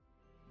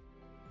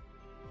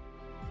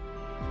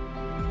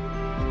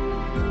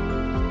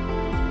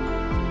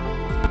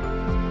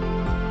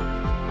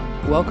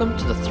Welcome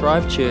to the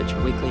Thrive Church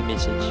weekly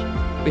message.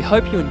 We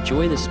hope you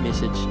enjoy this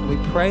message and we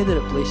pray that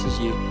it blesses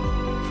you.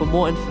 For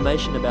more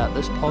information about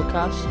this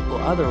podcast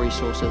or other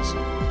resources,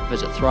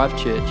 visit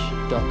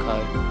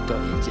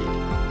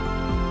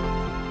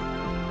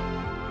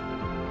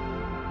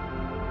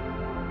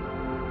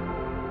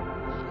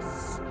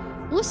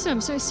thrivechurch.co.nz. Awesome.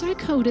 So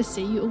cool to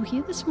see you all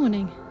here this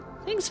morning.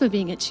 Thanks for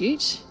being at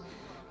church.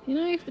 You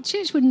know, the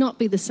church would not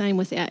be the same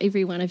without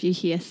every one of you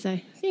here, so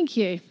thank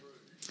you.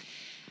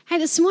 Hey,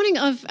 this morning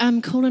I've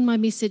called my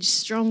message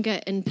Stronger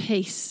in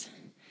Peace.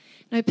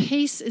 Now,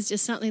 peace is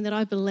just something that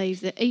I believe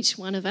that each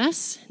one of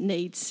us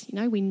needs. You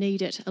know, we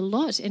need it a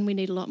lot and we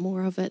need a lot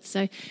more of it.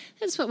 So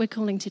that's what we're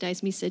calling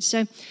today's message.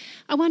 So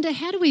I wonder,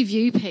 how do we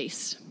view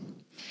peace?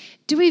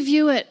 Do we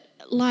view it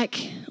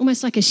like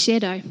almost like a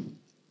shadow?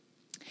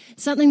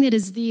 Something that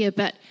is there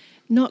but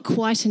not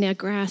quite in our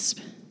grasp.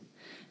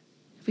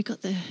 Have we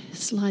got the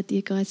slide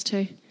there, guys,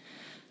 too?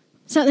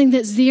 Something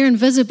that's there and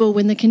visible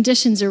when the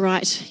conditions are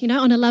right, you know,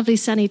 on a lovely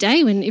sunny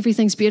day when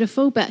everything's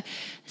beautiful, but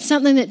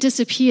something that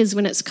disappears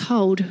when it's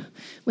cold,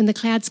 when the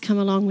clouds come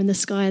along, when the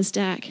sky is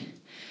dark.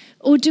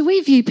 Or do we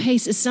view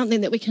peace as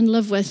something that we can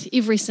live with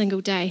every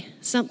single day,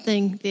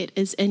 something that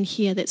is in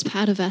here, that's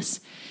part of us?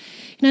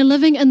 You know,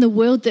 living in the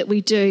world that we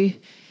do,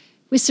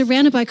 we're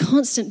surrounded by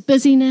constant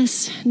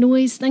busyness,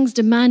 noise, things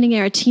demanding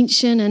our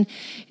attention, and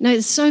you know,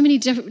 there's so many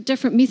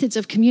different methods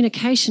of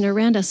communication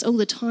around us all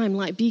the time,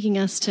 like begging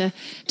us to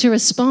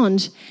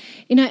respond.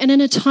 You know, and in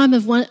a time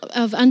of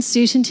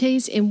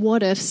uncertainties and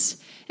what ifs,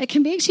 it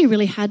can be actually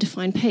really hard to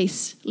find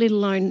peace, let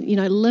alone, you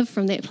know, live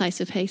from that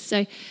place of peace.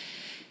 So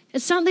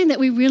it's something that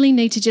we really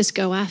need to just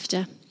go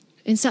after,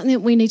 and something that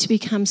we need to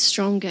become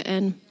stronger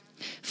in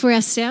for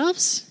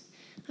ourselves.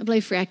 I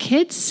believe for our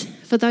kids,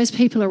 for those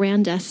people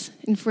around us,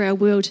 and for our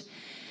world.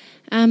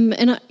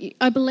 And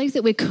I believe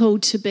that we're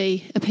called to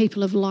be a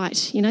people of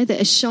light, you know, that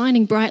is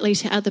shining brightly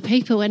to other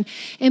people. And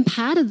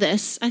part of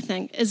this, I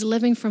think, is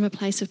living from a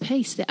place of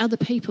peace, that other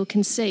people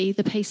can see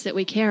the peace that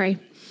we carry.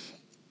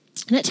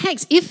 And it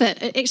takes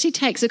effort. It actually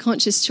takes a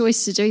conscious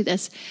choice to do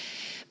this.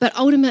 But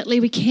ultimately,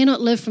 we cannot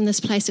live from this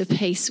place of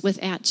peace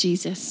without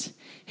Jesus.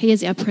 He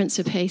is our Prince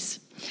of Peace.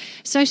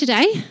 So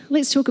today,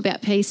 let's talk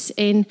about peace,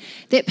 and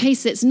that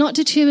peace that's not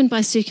determined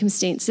by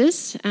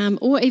circumstances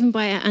or even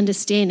by our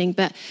understanding,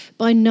 but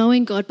by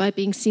knowing God, by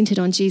being centered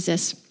on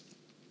Jesus.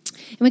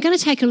 And we're going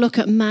to take a look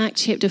at Mark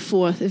chapter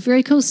 4, a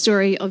very cool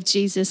story of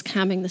Jesus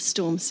calming the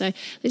storm. So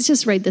let's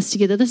just read this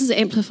together. This is an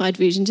amplified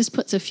version, just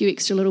puts a few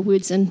extra little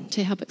words in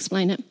to help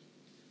explain it.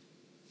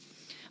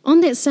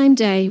 On that same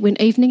day,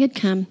 when evening had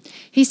come,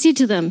 he said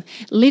to them,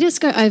 "Let us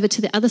go over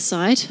to the other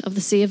side of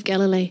the Sea of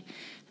Galilee."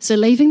 So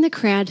leaving the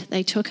crowd,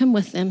 they took him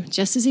with them,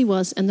 just as he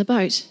was in the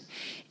boat.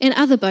 And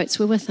other boats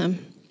were with him.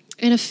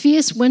 And a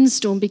fierce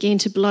windstorm began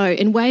to blow,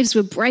 and waves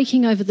were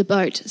breaking over the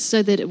boat,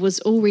 so that it was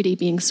already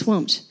being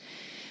swamped.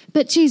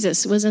 But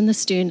Jesus was in the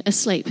stern,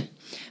 asleep,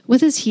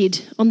 with his head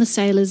on the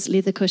sailor's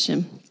leather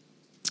cushion.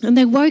 And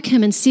they woke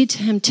him and said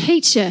to him,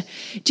 "Teacher,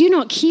 do you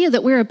not care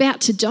that we're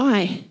about to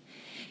die?"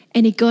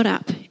 And he got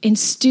up and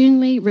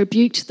sternly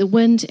rebuked the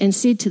wind and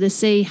said to the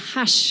sea,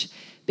 "Hush,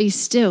 be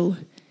still,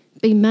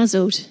 be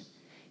muzzled."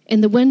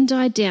 And the wind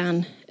died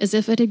down as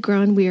if it had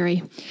grown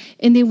weary.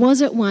 And there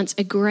was at once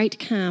a great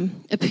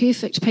calm, a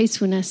perfect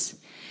peacefulness.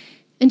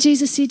 And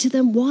Jesus said to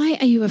them, "Why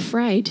are you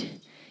afraid?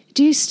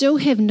 Do you still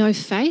have no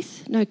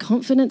faith, no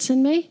confidence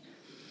in me?"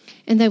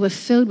 And they were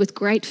filled with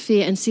great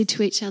fear and said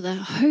to each other,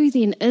 "Who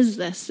then is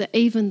this that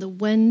even the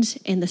wind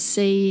and the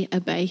sea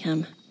obey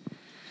him?"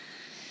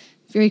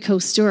 Very cool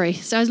story.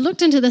 So I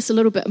looked into this a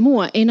little bit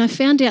more, and I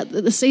found out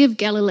that the Sea of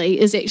Galilee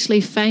is actually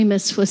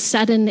famous for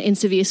sudden and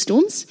severe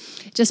storms,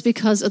 just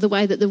because of the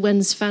way that the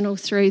winds funnel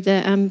through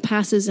the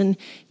passes and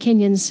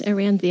canyons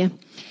around there.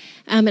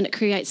 And it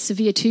creates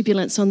severe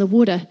turbulence on the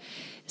water.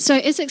 So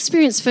as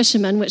experienced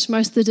fishermen, which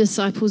most of the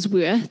disciples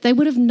were, they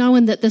would have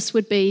known that this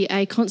would be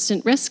a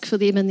constant risk for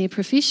them in their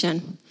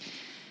profession.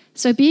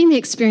 So being the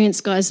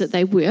experienced guys that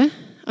they were,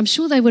 I'm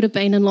sure they would have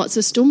been in lots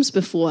of storms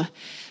before.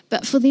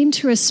 But for them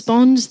to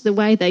respond the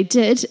way they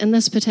did in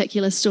this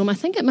particular storm, I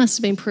think it must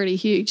have been pretty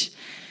huge.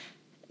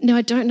 Now,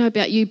 I don't know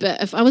about you,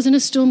 but if I was in a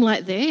storm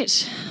like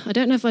that, I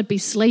don't know if I'd be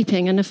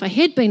sleeping. And if I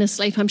had been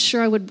asleep, I'm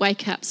sure I would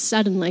wake up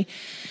suddenly.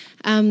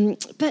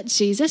 But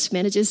Jesus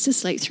manages to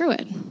sleep through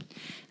it.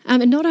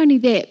 And not only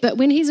that, but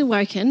when he's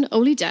awoken,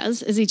 all he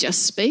does is he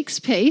just speaks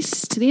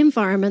peace to the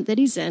environment that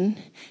he's in,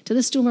 to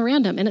the storm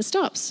around him, and it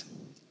stops.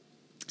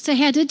 So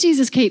how did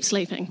Jesus keep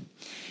sleeping?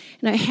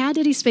 You know, how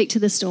did he speak to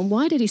the storm?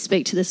 Why did he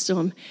speak to the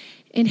storm?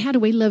 And how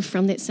do we live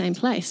from that same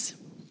place?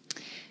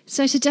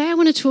 So today I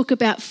want to talk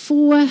about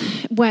 4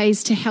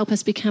 ways to help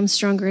us become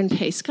stronger in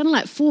peace, kind of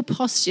like 4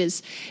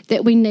 postures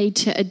that we need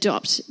to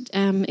adopt,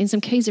 and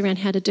some keys around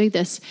how to do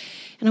this.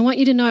 And I want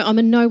you to know I'm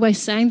in no way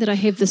saying that I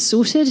have this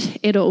sorted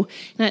at all.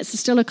 Now, it's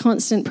still a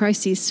constant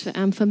process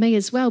for me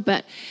as well,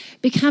 but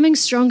becoming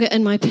stronger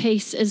in my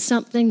peace is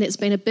something that's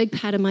been a big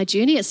part of my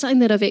journey. It's something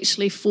that I've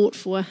actually fought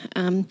for.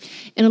 And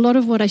a lot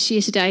of what I share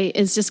today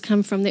has just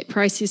come from that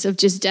process of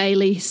just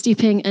daily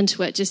stepping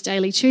into it, just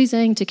daily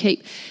choosing to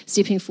keep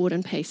stepping forward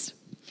in peace.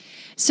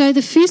 So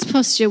the first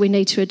posture we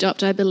need to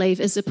adopt, I believe,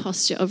 is the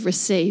posture of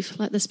receive,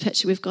 like this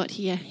picture we've got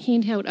here,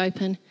 hand held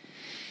open.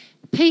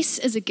 Peace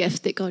is a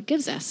gift that God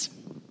gives us.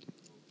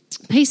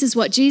 Peace is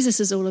what Jesus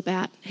is all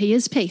about. He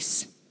is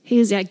peace. He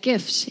is our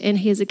gift, and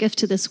he is a gift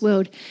to this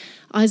world.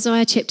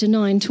 Isaiah chapter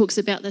 9 talks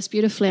about this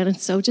beautifully, and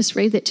so I'll just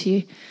read that to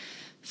you.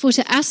 For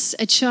to us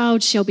a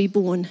child shall be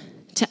born,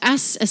 to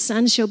us a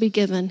son shall be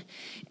given,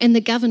 and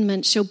the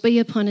government shall be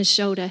upon his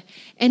shoulder,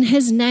 and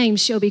his name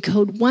shall be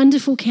called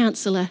Wonderful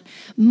Counselor,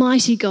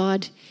 Mighty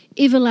God,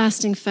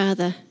 Everlasting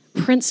Father,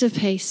 Prince of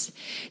Peace.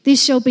 There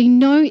shall be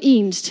no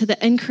end to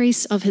the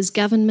increase of his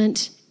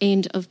government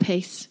and of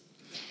peace.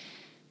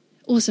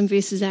 Awesome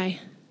verses, eh?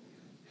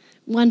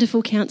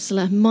 Wonderful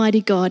Counselor,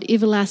 Mighty God,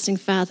 Everlasting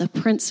Father,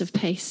 Prince of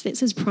Peace.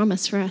 That's his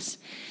promise for us.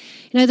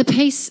 You know,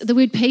 the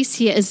word peace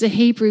here is the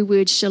Hebrew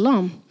word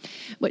shalom,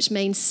 which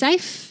means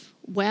safe,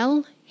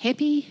 well,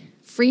 happy,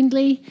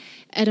 friendly.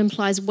 It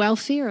implies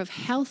welfare of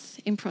health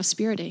and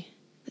prosperity.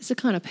 That's the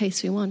kind of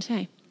peace we want,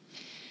 eh?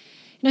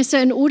 You know, so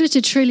in order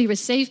to truly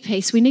receive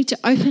peace, we need to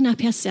open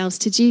up ourselves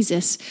to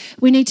Jesus.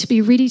 We need to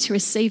be ready to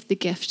receive the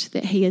gift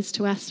that he is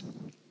to us.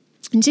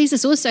 And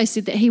Jesus also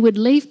said that he would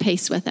leave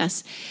peace with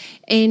us.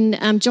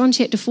 And John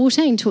chapter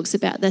 14 talks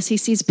about this. He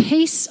says,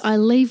 peace I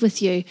leave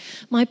with you.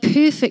 My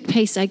perfect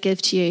peace I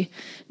give to you.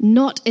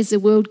 Not as the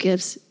world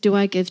gives, do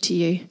I give to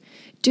you.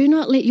 Do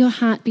not let your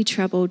heart be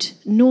troubled,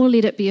 nor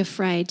let it be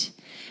afraid.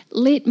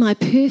 Let my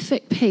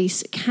perfect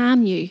peace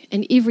calm you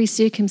in every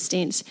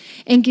circumstance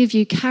and give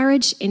you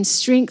courage and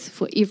strength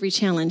for every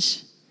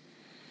challenge.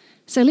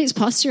 So let's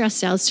posture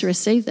ourselves to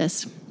receive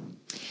this.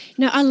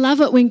 You know, I love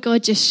it when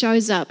God just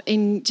shows up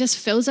and just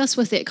fills us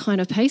with that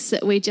kind of peace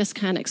that we just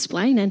can't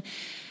explain.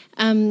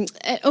 And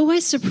it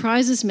always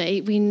surprises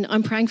me when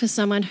I'm praying for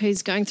someone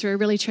who's going through a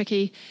really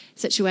tricky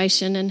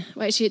situation. And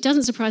well, actually, it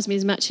doesn't surprise me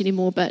as much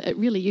anymore, but it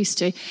really used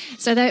to.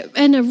 So they're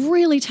in a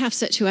really tough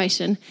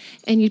situation,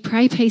 and you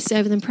pray peace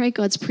over them, pray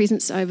God's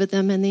presence over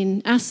them, and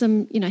then ask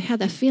them, you know, how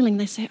they're feeling.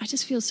 They say, I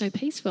just feel so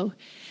peaceful.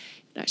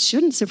 That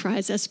shouldn't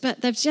surprise us,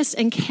 but they've just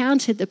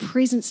encountered the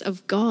presence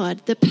of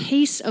God, the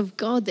peace of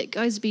God that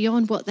goes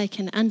beyond what they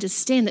can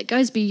understand, that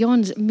goes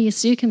beyond mere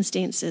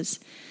circumstances.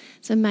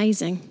 It's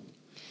amazing.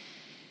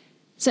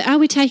 So are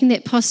we taking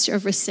that posture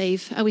of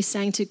receive? Are we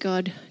saying to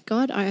God,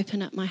 God, I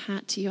open up my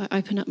heart to you, I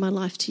open up my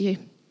life to you?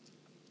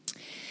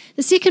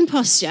 The second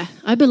posture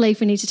I believe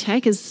we need to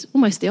take is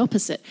almost the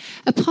opposite,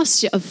 a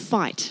posture of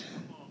fight.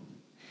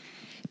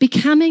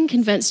 Becoming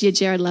convinced, yeah,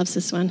 Jared loves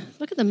this one.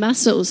 Look at the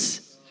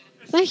muscles.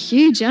 They're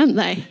huge, aren't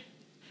they?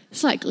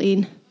 It's like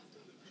Glenn.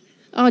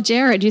 Oh,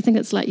 Jared, you think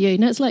it's like you?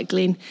 No, it's like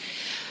Glenn.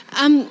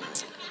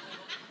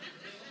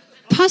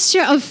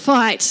 Posture of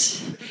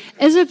fight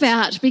is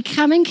about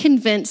becoming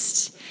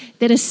convinced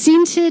that a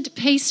centered,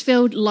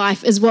 peace-filled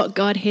life is what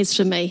God has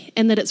for me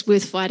and that it's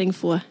worth fighting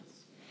for.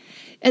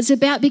 It's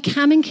about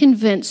becoming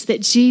convinced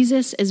that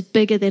Jesus is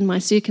bigger than my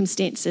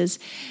circumstances.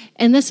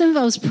 And this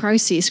involves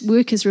process.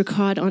 Work is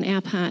required on our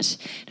part.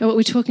 Now, what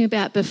we were talking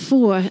about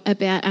before,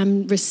 about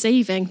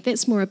receiving,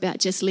 that's more about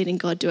just letting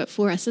God do it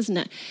for us, isn't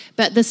it?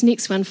 But this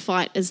next one,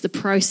 fight, is the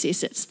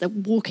process. It's the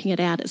walking it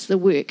out. It's the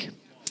work.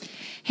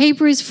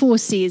 Hebrews 4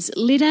 says,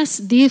 let us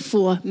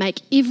therefore make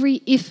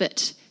every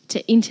effort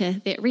to enter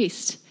that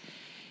rest.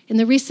 And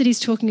the rest that he's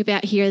talking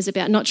about here is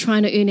about not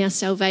trying to earn our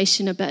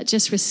salvation, but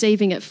just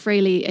receiving it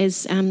freely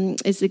as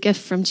the gift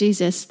from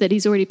Jesus, that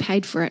he's already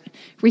paid for it,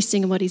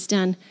 resting in what he's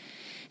done.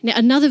 Now,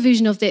 another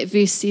version of that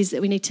verse says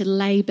that we need to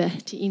labour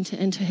to enter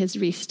into his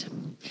rest.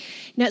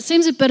 Now, it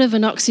seems a bit of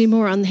an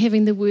oxymoron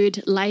having the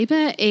word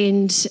labour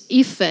and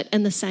effort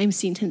in the same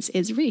sentence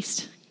as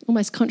rest,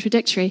 almost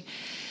contradictory.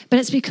 But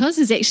it's because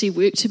there's actually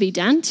work to be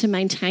done to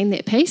maintain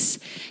that peace,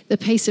 the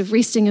peace of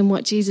resting in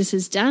what Jesus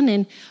has done.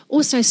 And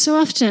also so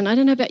often, I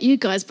don't know about you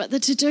guys, but the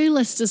to-do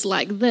list is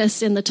like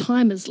this and the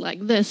time is like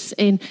this.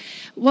 And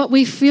what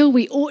we feel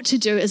we ought to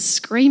do is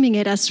screaming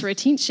at us for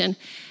attention.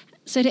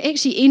 So to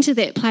actually enter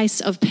that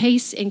place of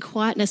peace and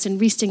quietness and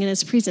resting in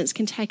his presence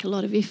can take a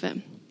lot of effort.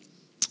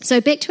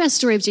 So back to our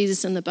story of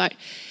Jesus in the boat.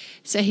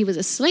 So he was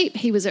asleep,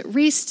 he was at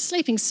rest,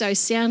 sleeping so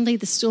soundly,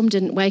 the storm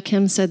didn't wake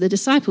him, so the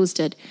disciples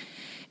did.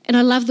 And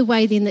I love the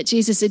way then that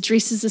Jesus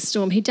addresses the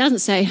storm. He doesn't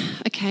say,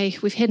 okay,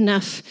 we've had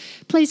enough.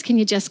 Please, can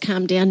you just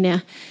calm down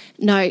now?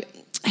 No,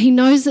 he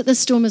knows that the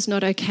storm is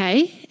not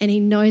okay, and he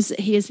knows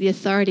that he has the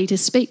authority to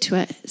speak to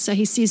it. So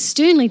he says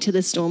sternly to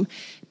the storm,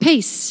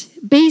 peace,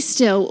 be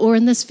still, or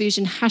in this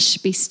version, hush,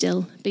 be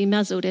still, be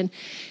muzzled. And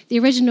the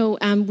original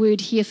word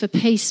here for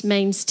peace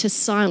means to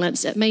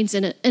silence. It means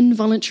an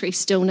involuntary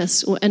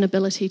stillness or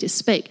inability to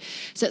speak.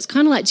 So it's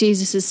kind of like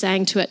Jesus is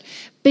saying to it,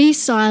 be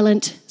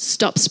silent,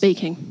 stop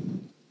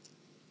speaking.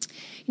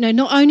 You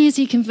Not only is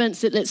he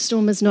convinced that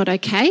storm is not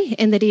okay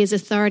and that he has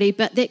authority,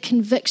 but that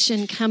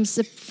conviction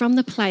comes from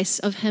the place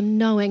of him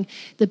knowing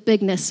the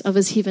bigness of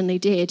his heavenly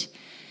dad.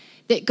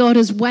 That God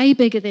is way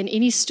bigger than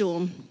any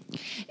storm.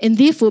 And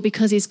therefore,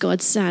 because he's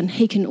God's son,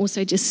 he can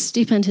also just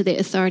step into that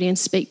authority and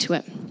speak to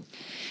it.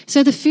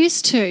 So the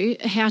first two,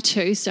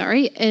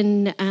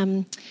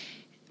 in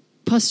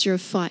posture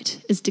of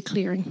fight is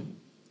declaring.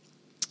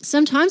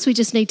 Sometimes we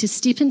just need to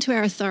step into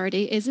our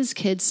authority as his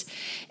kids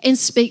and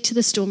speak to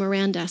the storm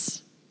around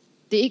us,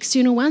 the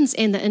external ones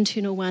and the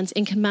internal ones,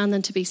 and command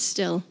them to be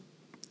still.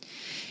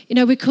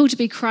 We're called to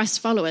be Christ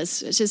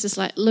followers, which is just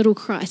like little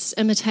Christ,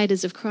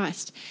 imitators of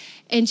Christ.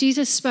 And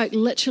Jesus spoke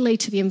literally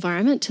to the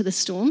environment, to the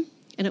storm,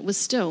 and it was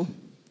still.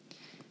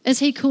 Is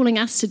he calling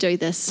us to do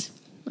this?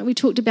 Like we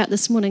talked about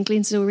this morning,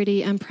 Glenn's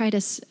already prayed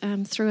us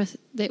through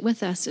that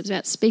with us. It's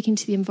about speaking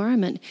to the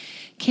environment.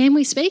 Can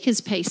we speak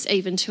his peace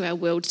even to our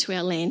world, to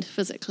our land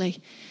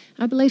physically?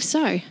 I believe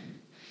so.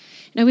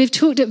 We've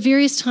talked at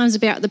various times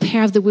about the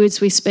power of the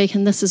words we speak,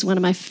 and this is one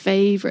of my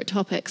favourite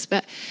topics.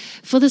 But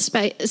for the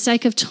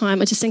sake of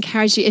time, I just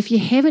encourage you, if you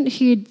haven't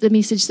heard the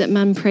message that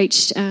Mum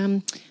preached,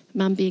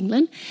 Mum being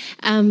Lynn,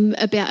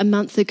 about a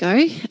month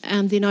ago,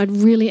 then I'd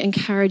really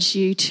encourage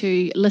you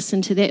to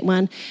listen to that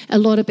one, a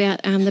lot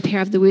about the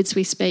power of the words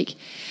we speak.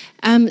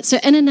 So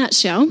in a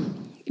nutshell,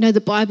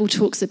 the Bible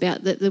talks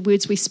about that the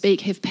words we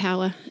speak have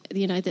power,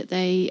 that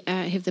they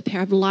have the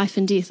power of life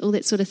and death, all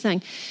that sort of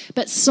thing.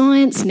 But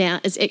science now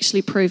is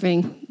actually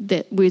proving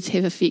that words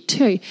have effect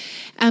too.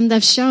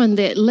 They've shown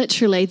that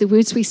literally the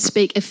words we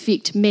speak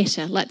affect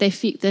matter, like they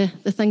affect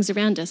the things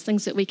around us,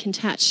 things that we can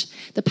touch.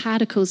 The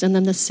particles and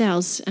then the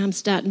cells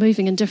start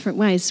moving in different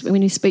ways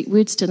when you speak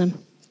words to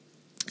them.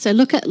 So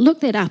look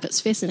that up, it's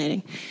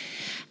fascinating.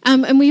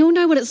 And we all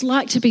know what it's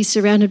like to be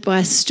surrounded by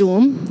a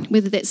storm,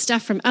 whether that's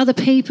stuff from other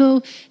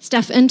people,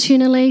 stuff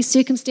internally,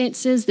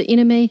 circumstances, the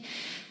enemy.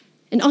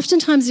 And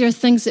oftentimes there are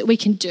things that we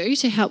can do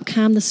to help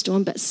calm the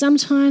storm, but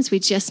sometimes we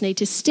just need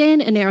to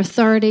stand in our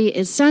authority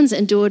as sons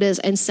and daughters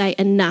and say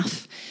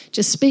enough.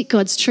 Just speak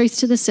God's truth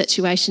to the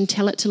situation,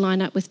 tell it to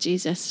line up with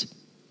Jesus.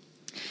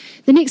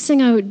 The next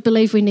thing I would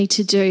believe we need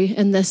to do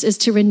in this is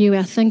to renew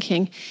our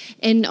thinking.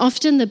 And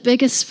often the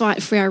biggest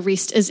fight for our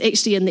rest is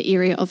actually in the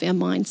area of our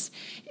minds.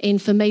 And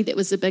for me, that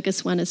was the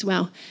biggest one as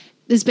well.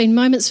 There's been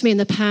moments for me in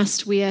the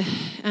past where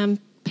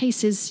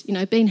peace has,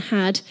 been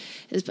hard.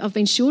 I've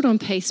been short on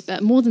peace,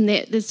 but more than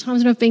that, there's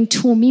times when I've been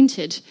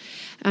tormented.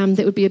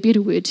 That would be a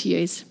better word to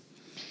use.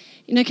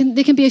 There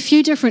can be a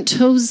few different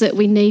tools that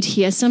we need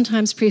here.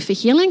 Sometimes prayer for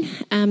healing,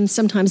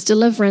 sometimes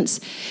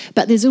deliverance,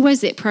 but there's always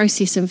that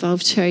process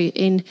involved too.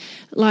 And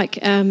like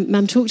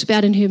Mum talked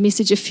about in her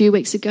message a few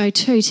weeks ago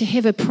too, to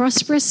have a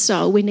prosperous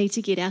soul, we need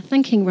to get our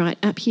thinking right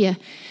up here.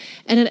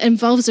 And it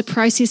involves a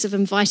process of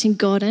inviting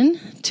God in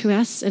to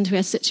us, into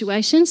our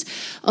situations,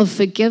 of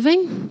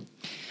forgiving,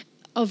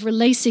 of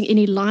releasing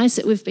any lies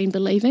that we've been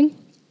believing,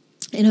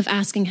 and of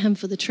asking him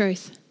for the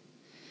truth.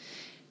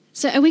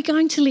 So are we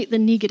going to let the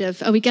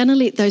negative, are we going to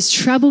let those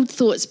troubled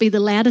thoughts be the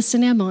loudest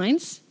in our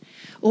minds?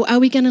 Or are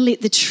we going to let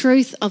the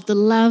truth of the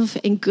love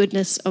and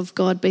goodness of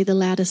God be the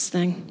loudest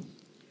thing?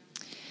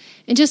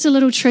 And just a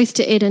little truth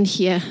to add in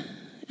here.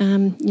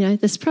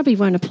 This probably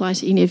won't apply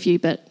to any of you,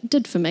 but it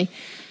did for me.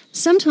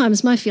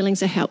 Sometimes my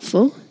feelings are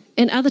helpful,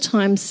 and other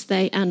times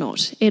they are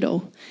not at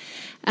all.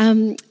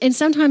 And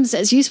sometimes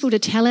it's useful to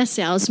tell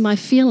ourselves my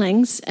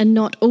feelings are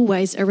not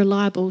always a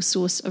reliable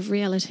source of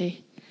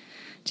reality.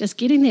 Just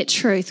getting that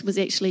truth was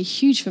actually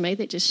huge for me.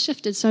 That just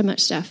shifted so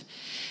much stuff.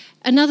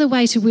 Another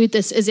way to word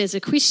this is as a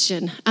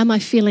question. Are my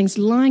feelings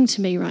lying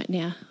to me right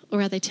now,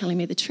 or are they telling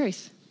me the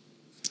truth?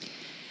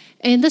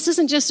 And this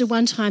isn't just a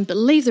one-time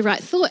believe the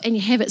right thought and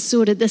you have it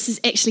sorted. This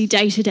is actually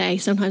day-to-day,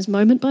 sometimes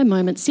moment by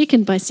moment,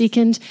 second by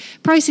second,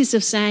 process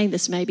of saying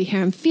this may be how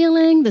I'm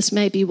feeling, this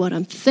may be what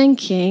I'm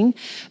thinking,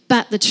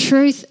 but the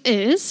truth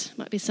is,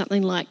 might be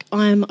something like,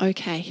 I'm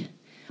okay,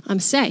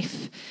 I'm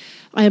safe,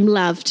 I am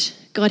loved,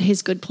 God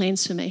has good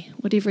plans for me,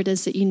 whatever it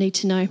is that you need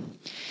to know.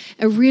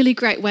 A really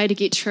great way to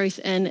get truth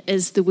in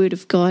is the Word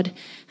of God.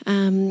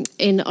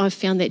 And I've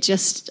found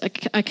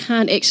that I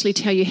can't actually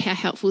tell you how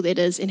helpful that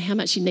is and how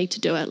much you need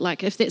to do it.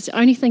 Like, if that's the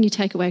only thing you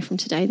take away from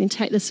today, then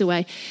take this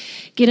away.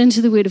 Get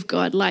into the Word of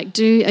God. Like,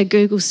 do a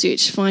Google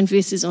search, find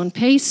verses on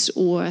peace,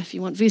 or if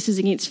you want verses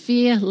against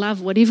fear,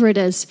 love, whatever it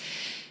is.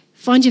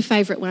 Find your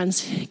favourite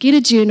ones, get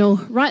a journal,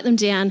 write them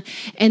down,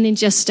 and then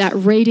just start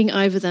reading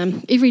over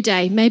them every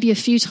day, maybe a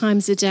few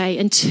times a day,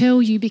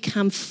 until you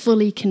become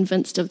fully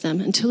convinced of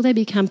them, until they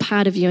become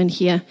part of you in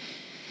here.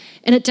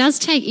 And it does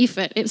take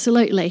effort,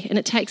 absolutely, and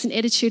it takes an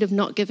attitude of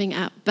not giving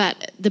up,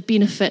 but the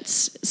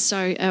benefits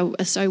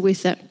are so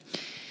worth it.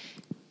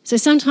 So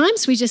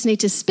sometimes we just need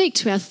to speak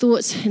to our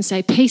thoughts and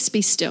say, peace,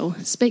 be still,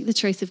 speak the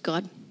truth of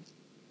God.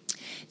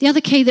 The other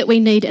key that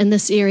we need in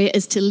this area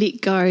is to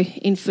let go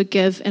and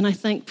forgive. And I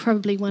think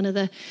probably one of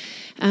the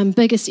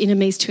biggest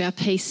enemies to our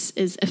peace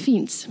is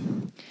offence.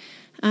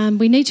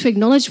 We need to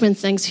acknowledge when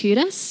things hurt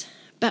us,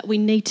 but we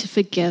need to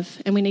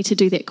forgive, and we need to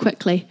do that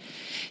quickly.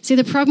 See,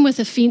 the problem with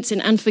offence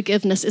and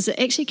unforgiveness is it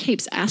actually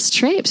keeps us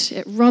trapped.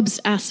 It robs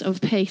us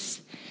of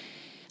peace.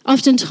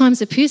 Oftentimes,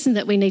 the person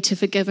that we need to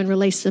forgive and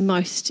release the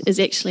most is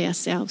actually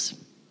ourselves.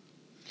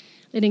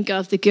 Letting go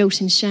of the guilt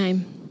and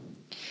shame.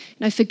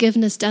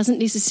 Forgiveness doesn't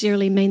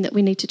necessarily mean that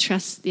we need to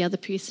trust the other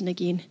person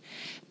again.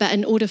 But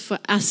in order for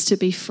us to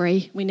be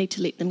free, we need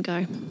to let them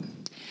go.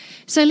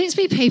 So let's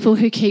be people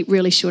who keep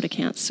really short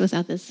accounts with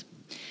others.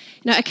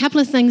 A couple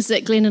of things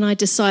that Glenn and I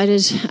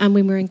decided when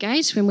we were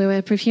engaged, when we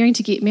were preparing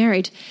to get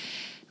married.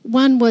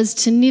 One was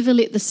to never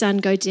let the sun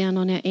go down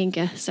on our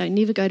anger, so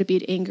never go to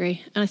bed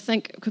angry. And I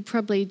think I could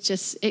probably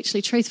just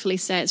actually truthfully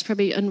say it's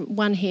probably in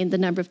one hand the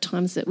number of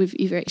times that we've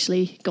ever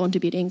actually gone to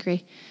bed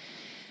angry.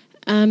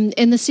 And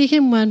the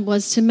second one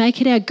was to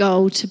make it our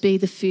goal to be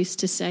the first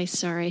to say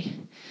sorry.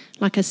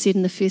 Like I said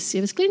in the first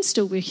service, Glenn's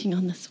still working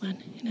on this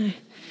one,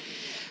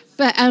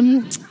 But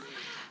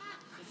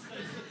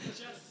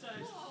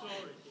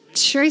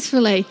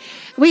truthfully,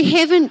 we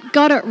haven't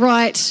got it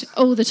right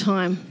all the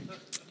time.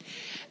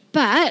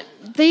 But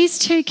these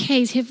two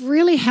keys have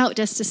really helped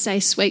us to stay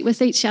sweet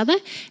with each other.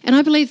 And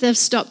I believe they've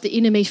stopped the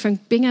enemy from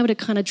being able to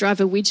kind of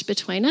drive a wedge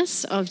between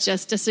us of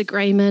just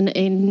disagreement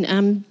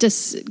and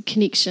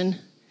disconnection.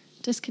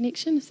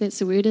 Disconnection, if that's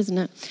the word, isn't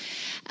it?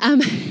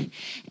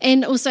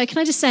 And also, can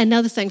I just say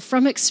another thing?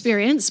 From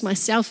experience,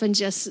 myself and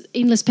just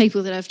endless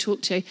people that I've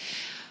talked to,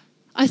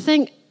 I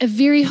think a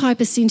very high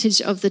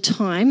percentage of the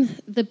time,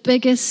 the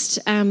biggest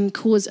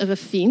cause of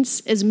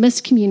offence is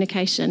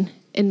miscommunication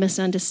and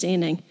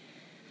misunderstanding.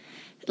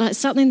 Like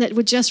something that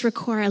would just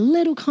require a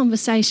little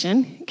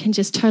conversation can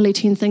just totally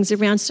turn things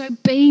around. So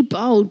be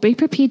bold, be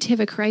prepared to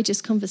have a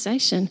courageous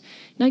conversation.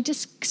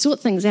 Just sort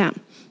things out.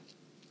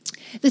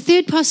 The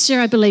third posture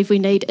I believe we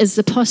need is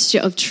the posture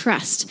of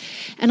trust.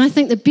 And I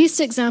think the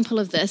best example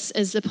of this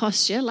is the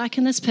posture, like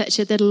in this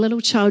picture, that a little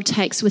child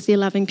takes with their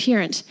loving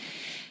parent.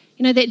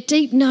 That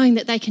deep knowing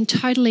that they can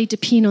totally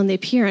depend on their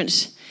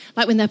parent.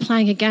 Like when they're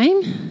playing a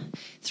game,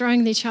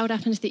 throwing their child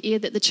up into the air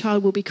that the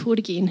child will be caught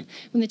again.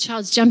 When the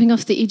child's jumping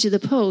off the edge of the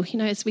pool,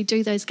 as we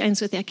do those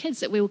games with our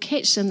kids, that we will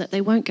catch them, that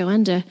they won't go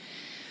under.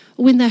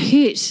 Or when they're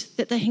hurt,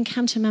 that they can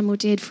come to mum or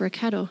dad for a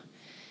cuddle.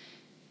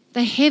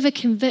 They have a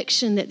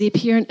conviction that their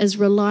parent is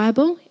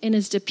reliable and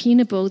is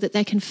dependable, that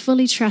they can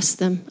fully trust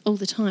them all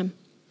the time.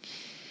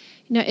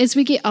 As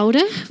we get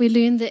older, we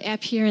learn that our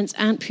parents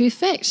aren't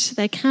perfect.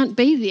 They can't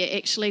be there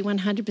actually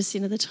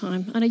 100% of the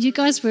time. I know you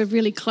guys were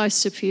really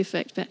close to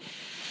perfect, but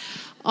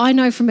I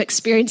know from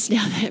experience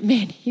now that,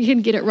 man, you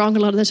can get it wrong a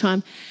lot of the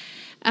time.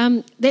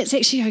 That's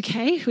actually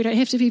okay. We don't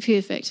have to be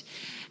perfect.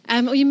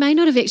 Or you may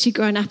not have actually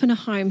grown up in a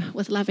home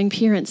with loving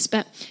parents,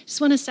 but I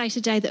just want to say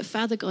today that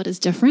Father God is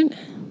different.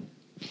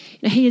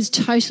 He is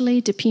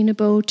totally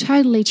dependable,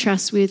 totally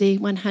trustworthy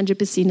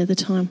 100% of the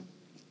time.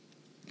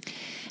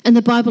 In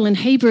the Bible in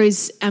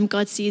Hebrews,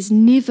 God says,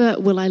 never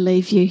will I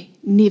leave you,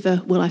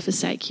 never will I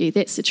forsake you.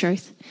 That's the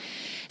truth.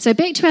 So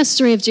back to our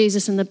story of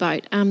Jesus in the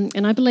boat,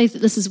 and I believe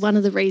that this is one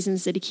of the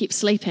reasons that he kept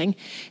sleeping,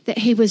 that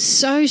he was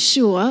so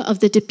sure of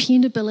the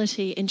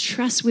dependability and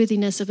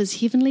trustworthiness of his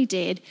heavenly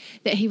dad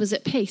that he was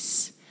at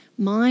peace,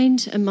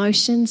 mind,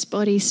 emotions,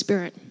 body,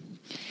 spirit.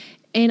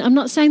 And I'm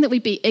not saying that we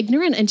be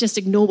ignorant and just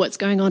ignore what's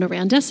going on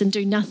around us and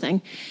do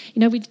nothing.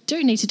 We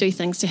do need to do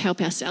things to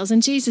help ourselves,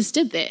 and Jesus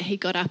did that. He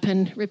got up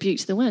and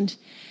rebuked the wind.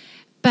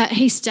 But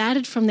he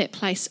started from that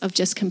place of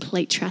just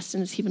complete trust in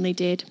his heavenly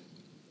dad.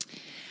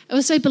 I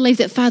also believe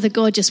that Father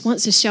God just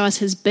wants to show us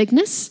his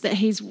bigness, that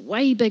he's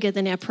way bigger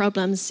than our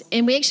problems,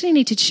 and we actually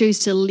need to choose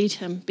to let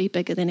him be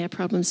bigger than our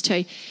problems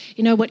too.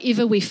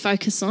 Whatever we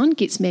focus on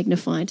gets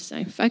magnified,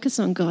 so focus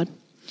on God.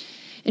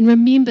 And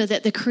remember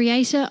that the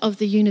creator of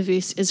the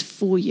universe is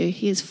for you.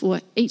 He is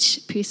for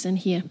each person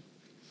here.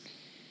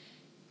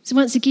 So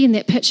once again,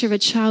 that picture of a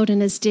child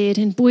and his dad,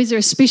 and boys are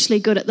especially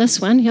good at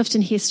this one. You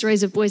often hear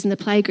stories of boys in the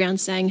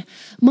playground saying,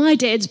 my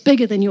dad's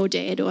bigger than your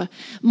dad, or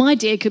my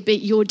dad could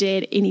beat your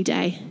dad any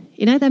day.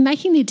 They're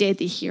making their dad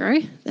their hero.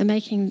 They're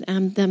making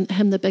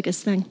him the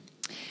biggest thing.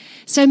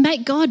 So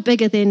make God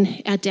bigger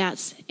than our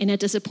doubts and our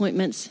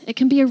disappointments. It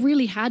can be a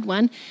really hard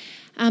one.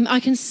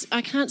 I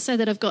can't say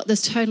that I've got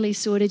this totally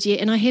sorted yet,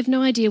 and I have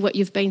no idea what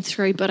you've been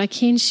through, but I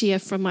can share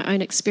from my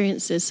own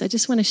experiences. So I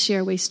just want to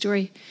share a wee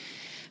story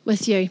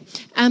with you.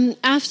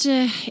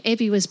 After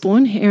Abby was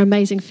born, our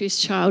amazing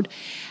first child,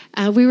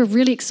 we were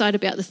really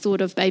excited about the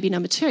thought of baby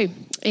number 2.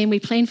 And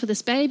we planned for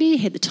this baby,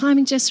 had the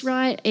timing just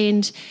right,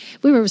 and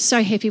we were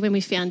so happy when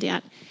we found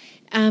out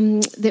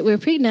that we were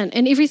pregnant.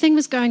 And everything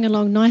was going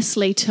along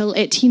nicely till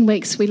at 10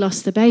 weeks we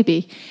lost the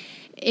baby.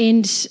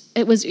 And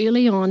it was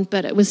early on,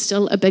 but it was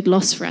still a big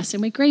loss for us,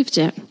 and we grieved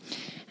it,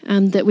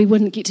 that we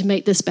wouldn't get to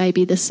meet this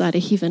baby this side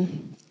of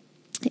heaven.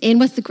 And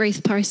with the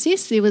grief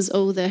process, there was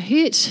all the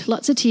hurt,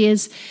 lots of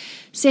tears,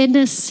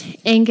 sadness,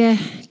 anger,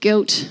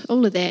 guilt,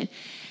 all of that.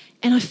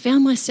 And I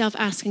found myself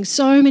asking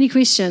so many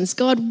questions.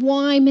 God,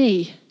 why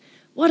me?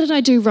 What did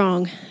I do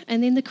wrong?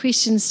 And then the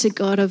questions to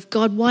God of,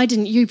 God, why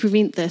didn't you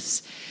prevent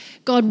this?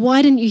 God,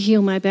 why didn't you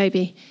heal my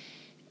baby?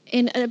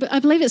 And I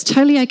believe it's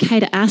totally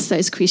okay to ask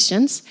those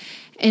questions.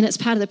 and it's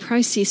part of the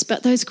process.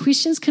 But those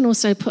questions can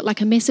also put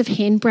like a massive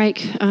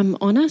handbrake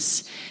on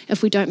us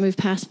if we don't move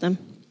past them.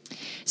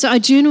 So I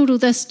journaled all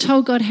this,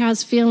 told God how I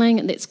was feeling,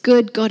 and that's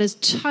good. God is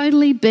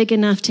totally big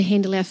enough to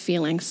handle our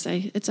feelings,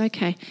 so it's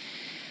okay.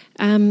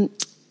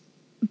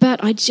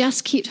 But I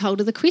just kept hold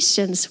of the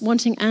questions,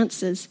 wanting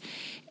answers.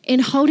 And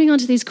holding on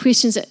to these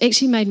questions, it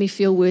actually made me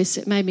feel worse.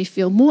 It made me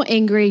feel more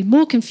angry,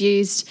 more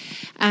confused,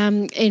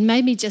 and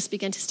made me just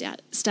begin to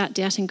start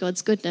doubting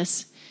God's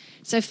goodness.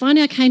 So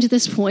finally I came to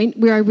this point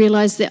where I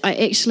realised that I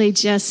actually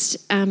just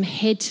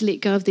had to let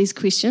go of these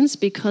questions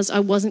because I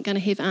wasn't going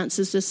to have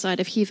answers this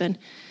side of heaven.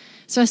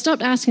 So I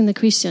stopped asking the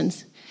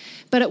questions.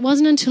 But it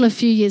wasn't until a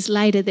few years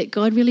later that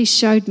God really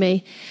showed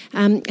me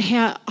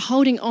how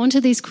holding on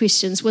to these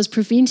questions was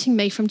preventing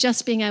me from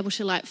just being able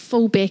to like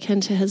fall back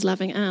into his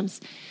loving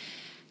arms.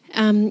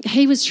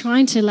 He was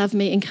trying to love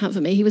me and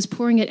comfort me. He was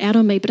pouring it out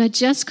on me, but I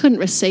just couldn't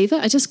receive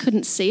it. I just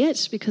couldn't see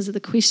it because of the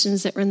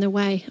questions that were in the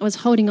way. I was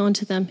holding on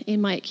to them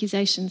and my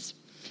accusations.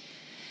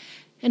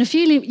 And a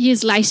few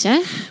years later,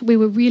 we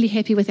were really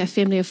happy with our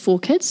family of 4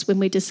 kids when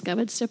we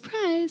discovered,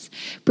 surprise,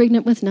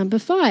 pregnant with number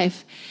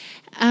 5.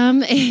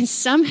 And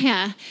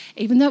somehow,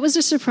 even though it was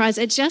a surprise,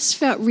 it just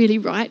felt really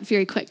right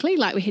very quickly.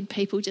 Like we had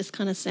people just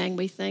kind of saying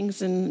wee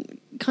things and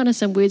kind of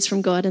some words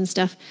from God and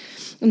stuff.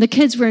 And the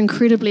kids were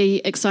incredibly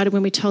excited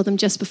when we told them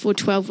just before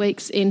 12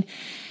 weeks. And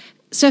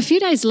so a few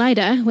days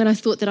later, when I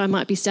thought that I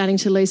might be starting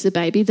to lose the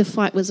baby, the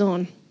fight was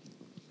on.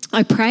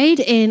 I prayed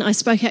and I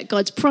spoke out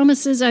God's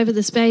promises over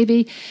this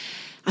baby.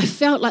 I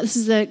felt like this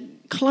is the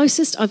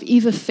closest I've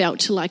ever felt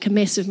to like a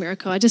massive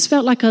miracle. I just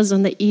felt like I was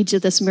on the edge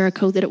of this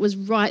miracle, that it was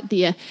right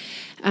there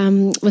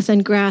within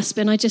grasp.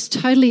 And I just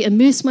totally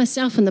immersed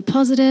myself in the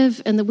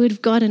positive, in the Word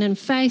of God and in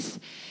faith.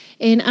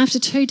 And after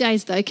 2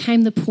 days, though,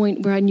 came the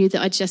point where I knew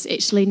that I just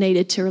actually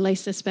needed to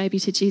release this baby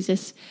to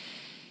Jesus.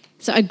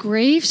 So I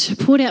grieved,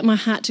 poured out my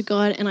heart to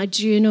God, and I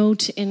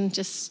journaled and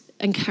just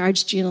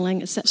encouraged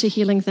journaling. It's such a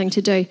healing thing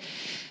to do.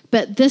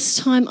 But this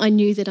time I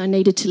knew that I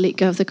needed to let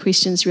go of the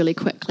questions really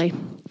quickly.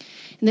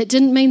 And that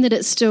didn't mean that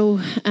it still,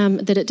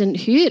 that it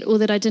didn't hurt or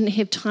that I didn't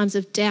have times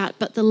of doubt,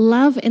 but the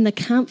love and the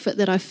comfort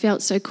that I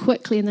felt so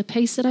quickly and the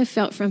peace that I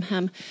felt from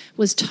him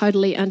was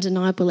totally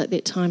undeniable at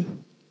that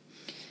time.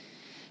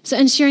 So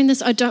in sharing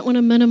this, I don't want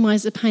to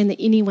minimise the pain that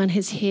anyone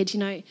has had. You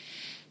know,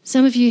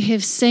 some of you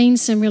have seen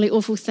some really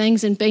awful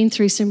things and been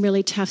through some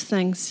really tough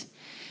things,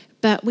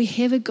 but we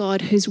have a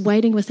God who's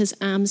waiting with his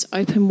arms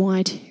open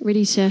wide,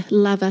 ready to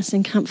love us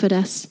and comfort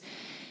us.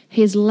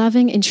 He is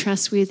loving and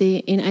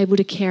trustworthy and able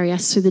to carry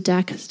us through the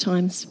darkest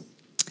times.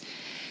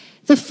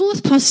 The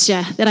 4th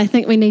posture that I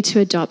think we need to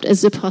adopt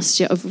is the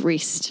posture of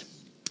rest.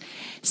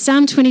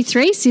 Psalm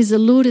 23 says, "The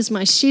Lord is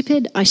my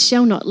shepherd, I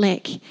shall not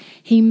lack.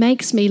 He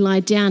makes me lie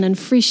down in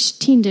fresh,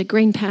 tender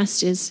green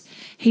pastures.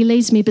 He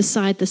leads me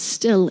beside the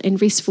still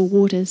and restful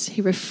waters.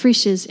 He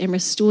refreshes and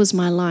restores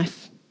my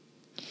life."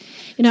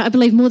 You know, I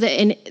believe more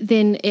than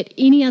at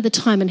any other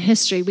time in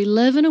history, we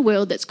live in a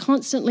world that's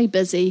constantly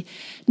busy,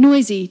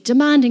 noisy,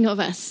 demanding of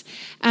us.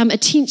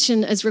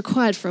 Attention is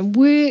required from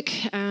work,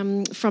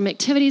 from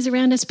activities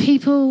around us,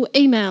 people,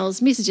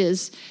 emails,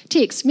 messages,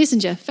 texts,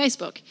 Messenger,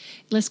 Facebook.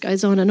 The list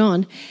goes on.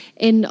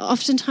 And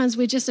oftentimes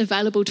we're just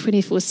available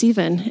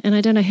 24/7. And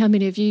I don't know how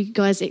many of you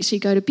guys actually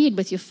go to bed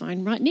with your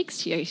phone right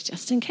next to you,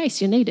 just in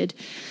case you're needed.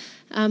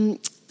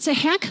 So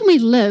how can we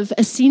live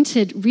a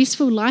centered,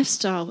 restful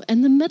lifestyle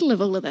in the middle of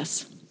all of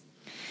this?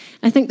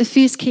 I think the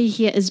first key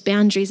here is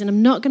boundaries, and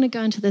I'm not going to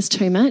go into this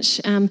too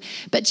much,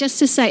 but just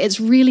to say it's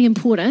really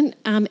important,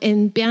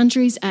 and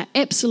boundaries are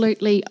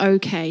absolutely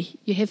okay.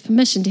 You have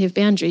permission to have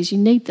boundaries. You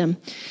need them.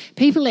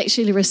 People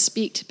actually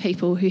respect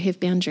people who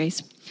have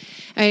boundaries.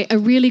 A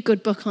really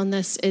good book on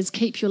this is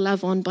Keep Your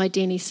Love On by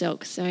Danny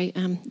Silk. So,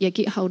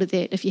 get hold of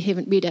that if you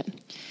haven't read it.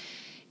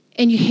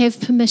 And you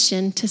have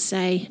permission to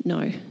say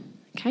no.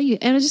 Okay,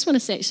 and I just want to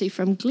say actually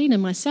from Glenn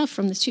and myself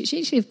from this church, you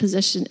actually have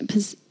permission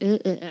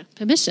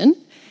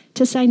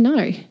to say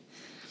no.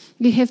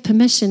 You have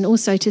permission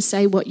also to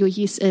say what your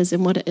yes is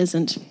and what it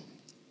isn't.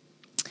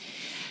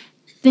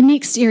 The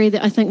next area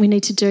that I think we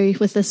need to do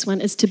with this one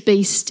is to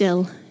be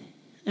still.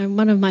 And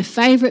one of my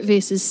favourite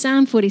verses,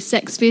 Psalm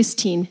 46, verse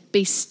 10,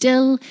 "Be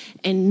still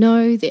and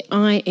know that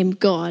I am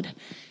God."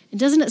 And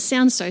doesn't it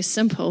sound so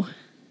simple?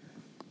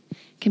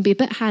 It can be a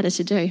bit harder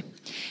to do.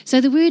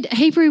 So the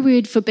Hebrew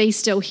word for be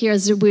still here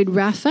is the word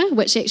rapha,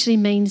 which actually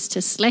means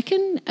to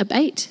slacken,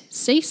 abate,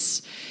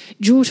 cease,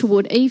 draw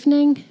toward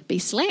evening, be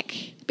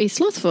slack, be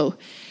slothful.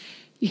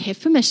 You have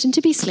permission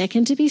to be slack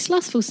and to be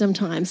slothful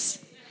sometimes.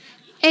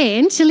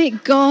 And to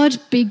let God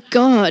be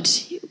God.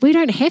 We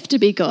don't have to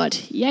be God.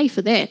 Yay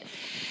for that.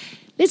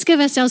 Let's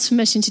give ourselves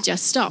permission to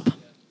just stop.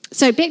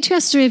 So back to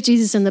our story of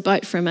Jesus in the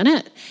boat for a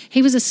minute.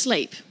 He was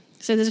asleep.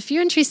 So there's a few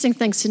interesting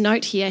things to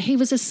note here. He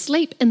was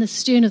asleep in the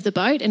stern of the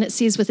boat, and it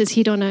says with his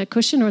head on a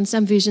cushion, or in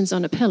some versions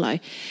on a pillow.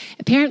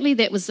 Apparently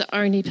that was the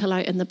only pillow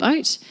in the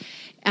boat.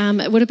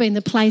 It would have been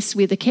the place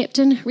where the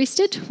captain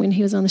rested when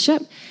he was on the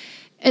ship.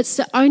 It's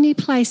the only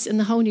place in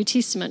the whole New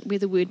Testament where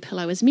the word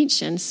pillow is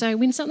mentioned. So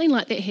when something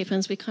like that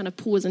happens, we kind of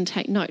pause and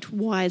take note.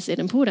 Why is that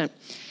important?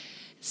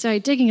 So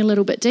digging a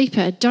little bit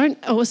deeper, don't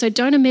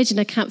imagine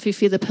a comfy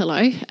feather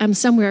pillow.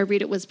 Somewhere I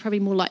read it was probably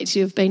more likely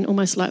to have been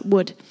almost like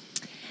wood.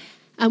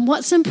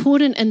 What's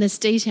important in this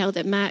detail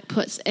that Mark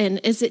puts in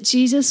is that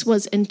Jesus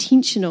was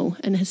intentional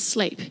in his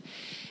sleep.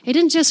 He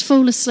didn't just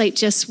fall asleep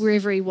just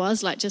wherever he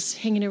was, like just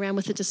hanging around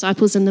with the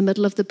disciples in the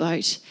middle of the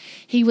boat.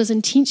 He was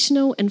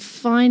intentional in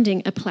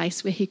finding a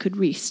place where he could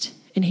rest,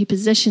 and he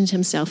positioned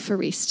himself for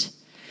rest.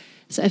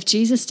 So if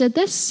Jesus did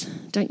this,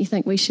 don't you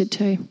think we should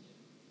too?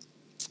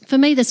 For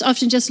me, this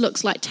often just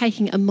looks like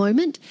taking a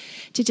moment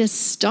to just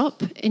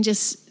stop and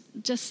just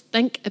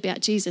think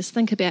about Jesus,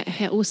 think about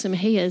how awesome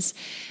he is,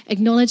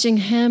 acknowledging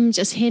him,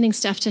 just handing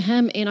stuff to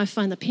him. And I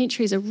find the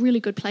pantry is a really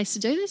good place to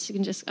do this. You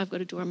can I've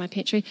got a door in my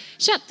pantry,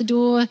 shut the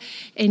door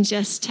and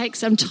just take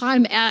some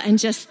time out and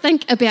just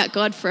think about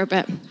God for a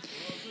bit.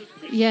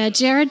 Yeah,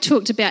 Jared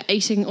talked about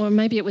eating, or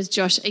maybe it was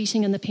Josh,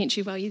 eating in the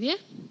pantry while you're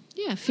there.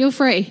 Yeah, feel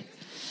free.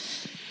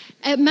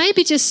 It may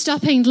be just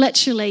stopping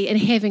literally and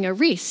having a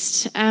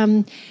rest.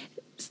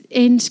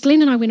 And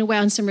Glenn and I went away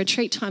on some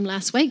retreat time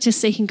last week, just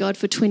seeking God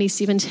for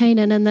 2017.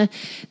 And in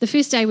the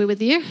first day we were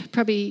there,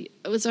 probably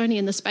it was only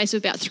in the space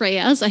of about 3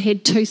 hours. I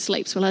had 2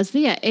 sleeps while I was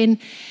there, and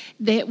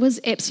that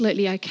was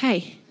absolutely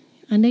okay.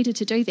 I needed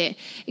to do that.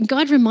 And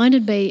God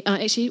reminded me,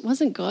 actually it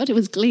wasn't God, it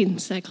was Glenn,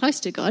 so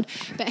close to God,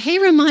 but he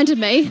reminded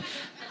me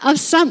of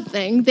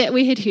something that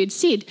we had heard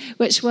said,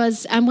 which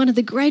was one of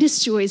the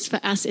greatest joys for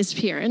us as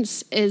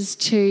parents is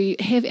to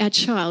have our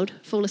child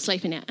fall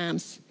asleep in our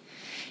arms.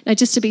 Now,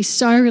 just to be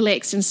so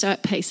relaxed and so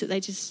at peace that they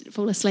just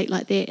fall asleep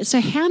like that. So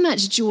how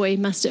much joy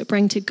must it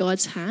bring to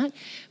God's heart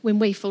when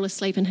we fall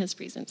asleep in his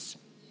presence?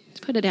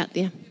 Let's put it out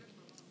there.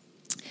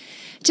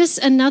 Just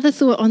another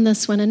thought on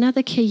this one,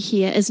 another key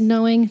here is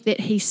knowing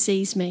that he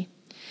sees me.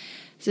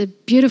 There's a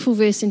beautiful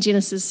verse in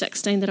Genesis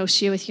 16 that I'll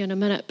share with you in a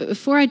minute. But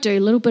before I do, a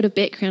little bit of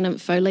background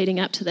info leading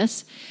up to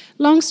this.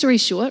 Long story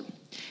short,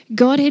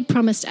 God had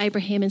promised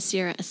Abraham and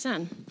Sarah a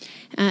son,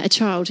 a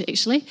child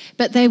actually,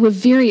 but they were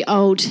very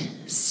old.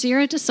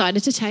 Sarah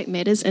decided to take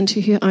matters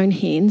into her own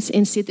hands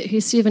and said that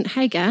her servant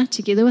Hagar,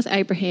 together with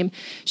Abraham,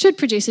 should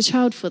produce a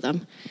child for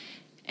them.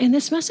 And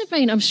this must have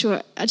been, I'm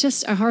sure,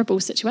 just a horrible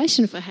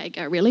situation for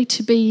Hagar, really,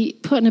 to be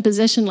put in a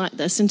position like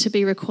this and to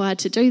be required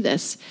to do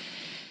this.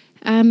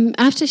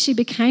 After she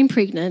became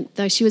pregnant,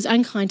 though she was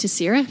unkind to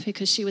Sarah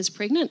because she was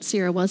pregnant,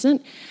 Sarah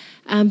wasn't.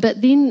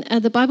 But then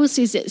the Bible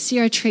says that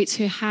Sarah treats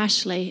her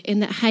harshly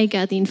and that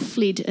Hagar then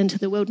fled into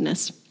the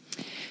wilderness.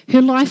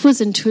 Her life was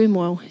in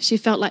turmoil. She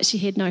felt like she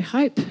had no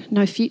hope,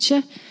 no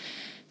future.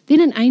 Then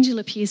an angel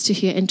appears to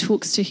her and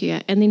talks to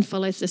her, and then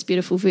follows this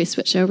beautiful verse,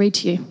 which I'll read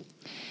to you.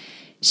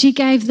 She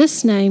gave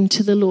this name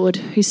to the Lord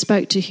who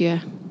spoke to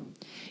her.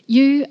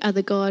 You are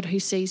the God who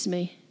sees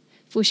me.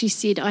 For she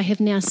said, I have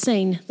now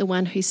seen the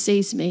one who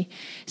sees me.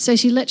 So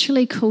she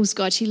literally calls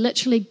God, she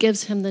literally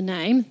gives him the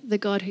name, the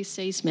God who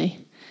sees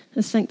me. I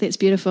just think that's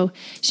beautiful.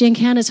 She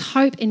encounters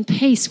hope and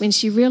peace when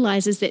she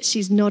realizes that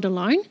she's not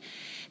alone,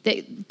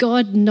 that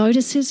God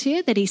notices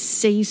her, that he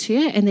sees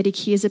her, and that he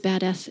cares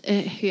about her.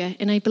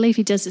 And I believe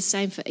he does the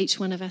same for each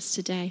one of us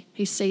today.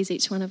 He sees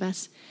each one of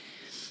us.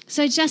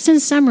 So just in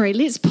summary,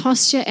 let's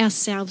posture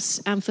ourselves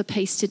for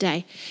peace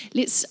today.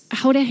 Let's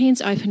hold our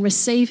hands open,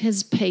 receive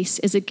his peace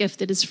as a gift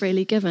that is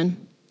freely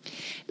given.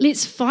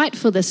 Let's fight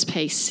for this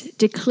peace,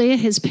 declare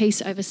his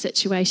peace over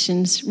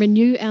situations,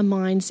 renew our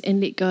minds, and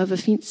let go of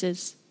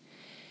offences.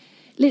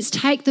 Let's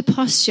take the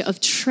posture of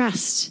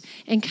trust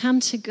and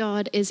come to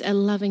God as a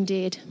loving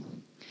dad.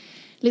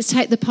 Let's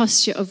take the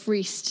posture of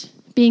rest,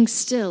 being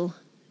still,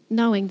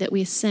 knowing that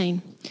we're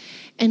seen.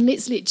 And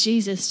let's let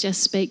Jesus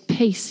just speak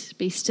peace,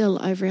 be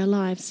still over our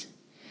lives.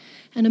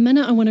 In a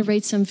minute, I want to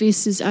read some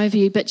verses over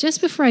you. But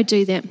just before I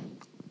do that,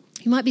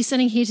 you might be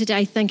sitting here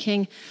today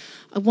thinking,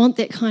 I want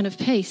that kind of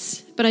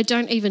peace, but I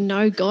don't even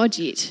know God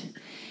yet.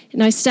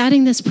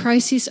 Starting this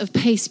process of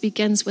peace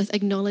begins with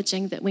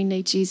acknowledging that we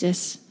need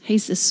Jesus.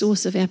 He's the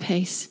source of our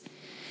peace.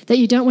 That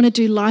you don't want to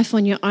do life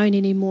on your own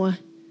anymore.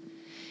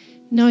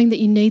 Knowing that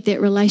you need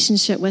that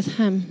relationship with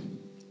him.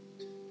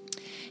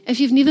 If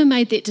you've never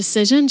made that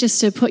decision just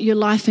to put your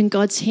life in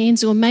God's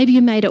hands, or maybe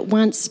you made it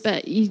once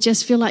but you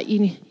just feel like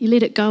you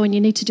let it go and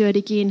you need to do it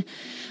again,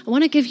 I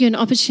want to give you an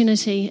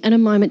opportunity in a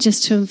moment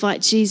just to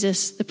invite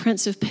Jesus, the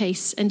Prince of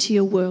Peace, into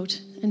your world,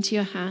 into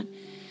your heart.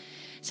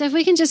 So if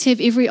we can just have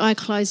every eye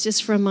closed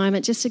just for a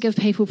moment, just to give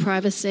people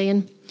privacy.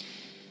 And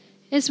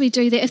as we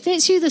do that, if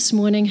that's you this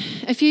morning,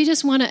 if you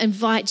just want to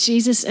invite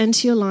Jesus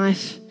into your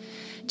life,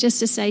 just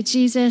to say,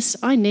 Jesus,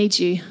 I need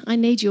you. I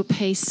need your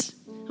peace.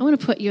 I want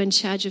to put you in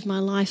charge of my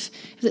life.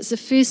 If it's the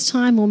first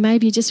time, or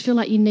maybe you just feel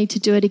like you need to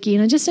do it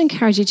again, I just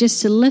encourage you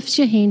just to lift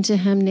your hand to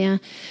him now,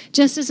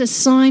 just as a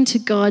sign to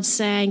God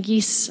saying,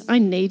 yes, I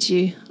need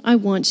you. I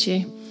want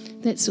you.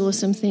 That's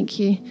awesome. Thank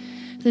you.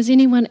 If there's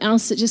anyone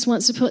else that just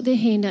wants to put their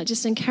hand out,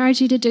 just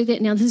encourage you to do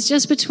that now. This is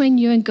just between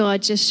you and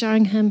God, just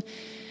showing him,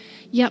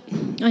 yep,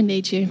 I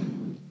need you.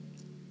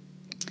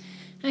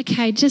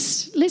 Okay,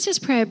 let's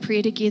just pray a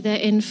prayer together.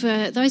 And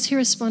for those who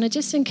responded,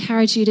 just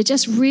encourage you to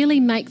just really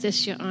make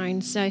this your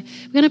own. So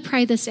we're going to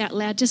pray this out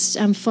loud. Just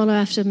follow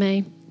after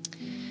me.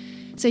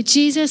 So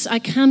Jesus, I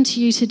come to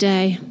you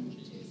today,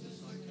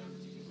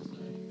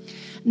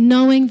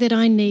 knowing that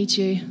I need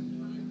you.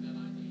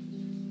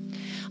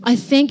 I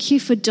thank you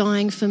for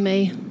dying for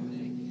me,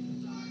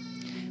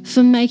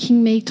 for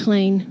making me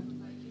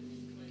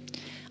clean.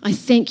 I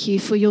thank you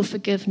for your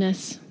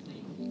forgiveness.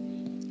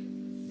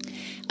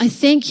 I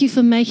thank you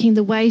for making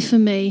the way for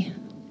me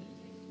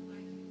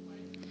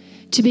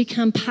to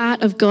become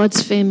part of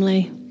God's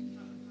family.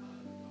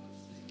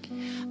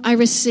 I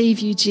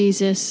receive you,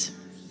 Jesus,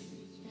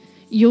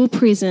 your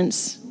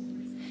presence,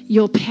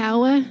 your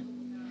power,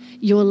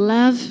 your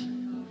love,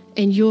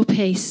 and your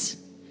peace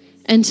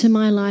into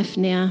my life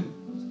now.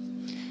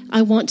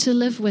 I want to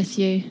live with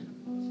you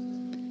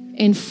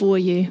and for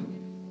you.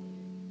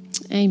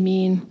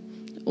 Amen.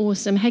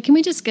 Awesome. Hey, can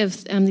we just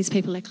give these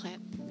people a clap?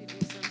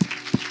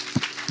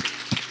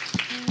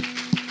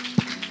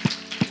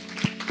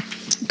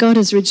 God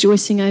is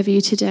rejoicing over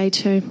you today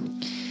too.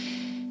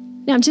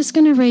 Now I'm just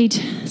going to read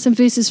some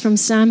verses from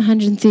Psalm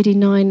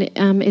 139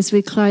 as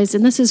we close,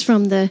 and this is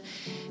from the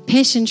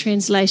Passion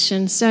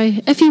Translation. So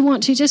if you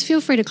want to, just feel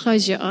free to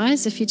close your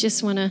eyes if you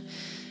just want to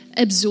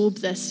absorb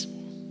this.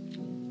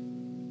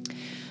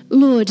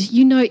 Lord,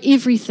 you know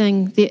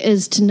everything there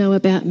is to know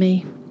about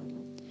me.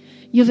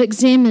 You've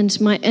examined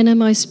my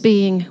innermost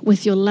being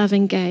with your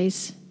loving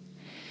gaze.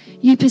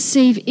 You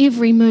perceive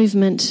every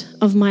movement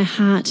of my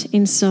heart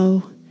and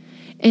soul,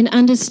 and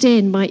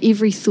understand my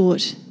every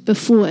thought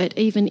before it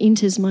even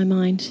enters my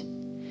mind.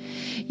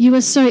 You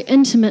are so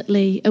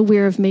intimately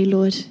aware of me,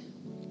 Lord.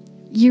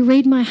 You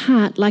read my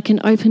heart like an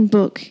open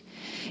book,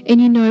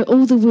 and you know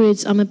all the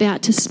words I'm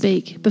about to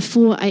speak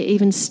before I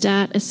even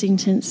start a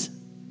sentence.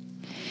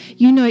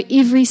 You know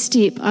every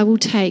step I will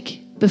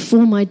take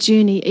before my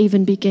journey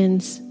even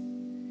begins.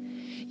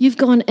 You've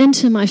gone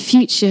into my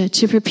future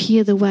to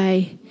prepare the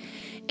way,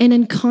 and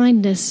in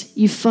kindness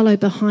you follow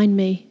behind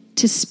me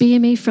to spare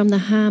me from the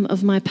harm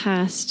of my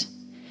past.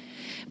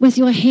 With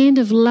your hand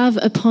of love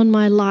upon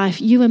my life,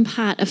 you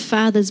impart a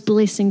father's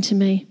blessing to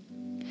me.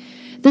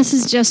 This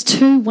is just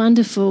too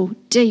wonderful,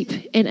 deep,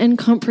 and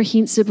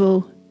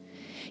incomprehensible.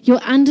 Your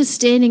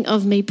understanding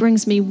of me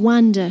brings me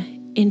wonder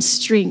and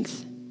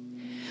strength.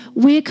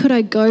 Where could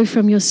I go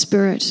from your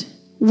spirit?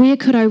 Where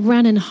could I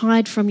run and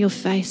hide from your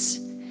face?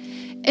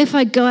 If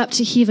I go up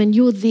to heaven,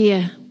 you're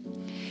there.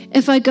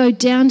 If I go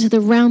down to the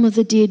realm of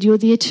the dead, you're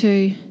there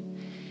too.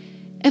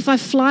 If I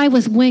fly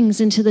with wings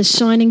into the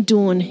shining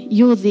dawn,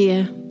 you're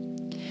there.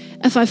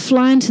 If I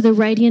fly into the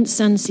radiant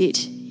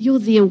sunset, you're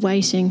there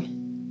waiting.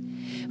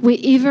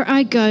 Wherever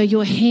I go,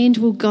 your hand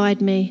will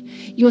guide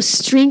me. Your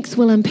strength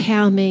will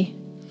empower me.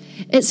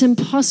 It's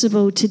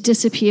impossible to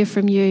disappear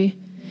from you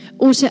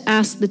or to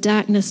ask the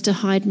darkness to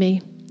hide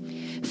me.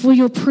 For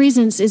your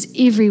presence is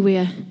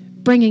everywhere,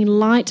 bringing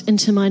light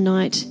into my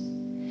night.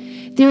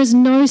 There is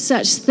no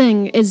such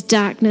thing as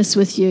darkness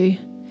with you.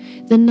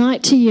 The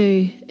night to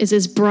you is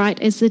as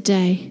bright as the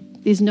day.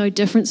 There's no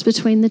difference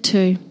between the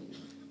two.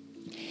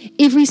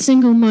 Every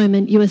single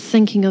moment you are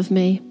thinking of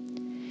me.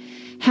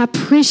 How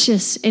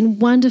precious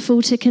and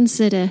wonderful to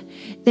consider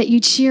that you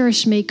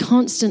cherish me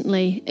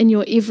constantly in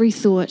your every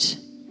thought.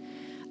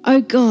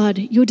 Oh God,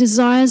 your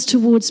desires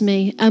towards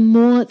me are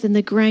more than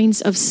the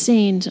grains of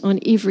sand on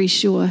every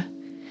shore.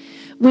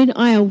 When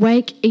I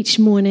awake each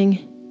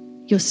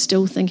morning, you're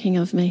still thinking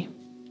of me.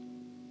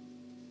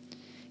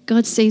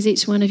 God sees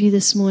each one of you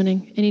this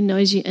morning, and he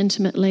knows you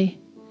intimately.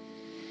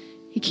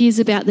 He cares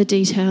about the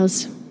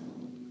details.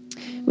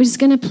 We're just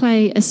going to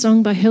play a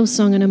song by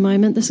Hillsong in a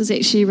moment. This was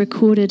actually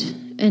recorded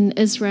in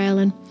Israel.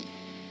 And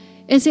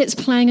as it's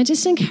playing, I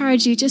just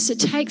encourage you just to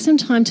take some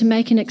time to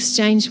make an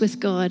exchange with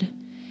God.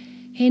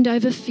 Hand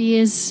over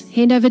fears,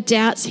 hand over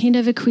doubts, hand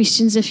over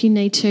questions if you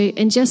need to,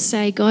 and just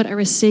say, God, I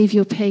receive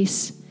your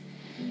peace.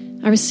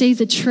 I receive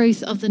the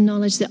truth of the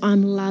knowledge that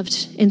I'm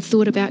loved and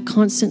thought about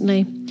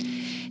constantly.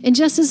 And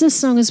just as this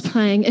song is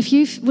playing, if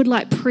you would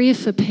like prayer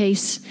for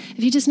peace, if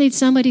you just need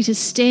somebody to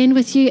stand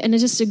with you and to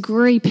just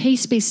agree,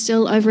 peace be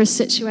still over a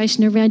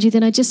situation around you,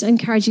 then I just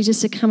encourage you just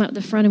to come up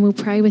the front and we'll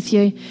pray with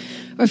you.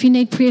 Or if you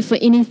need prayer for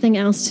anything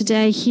else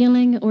today,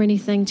 healing or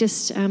anything,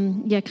 just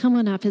come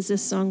on up as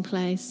this song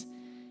plays.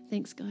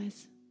 Thanks,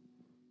 guys.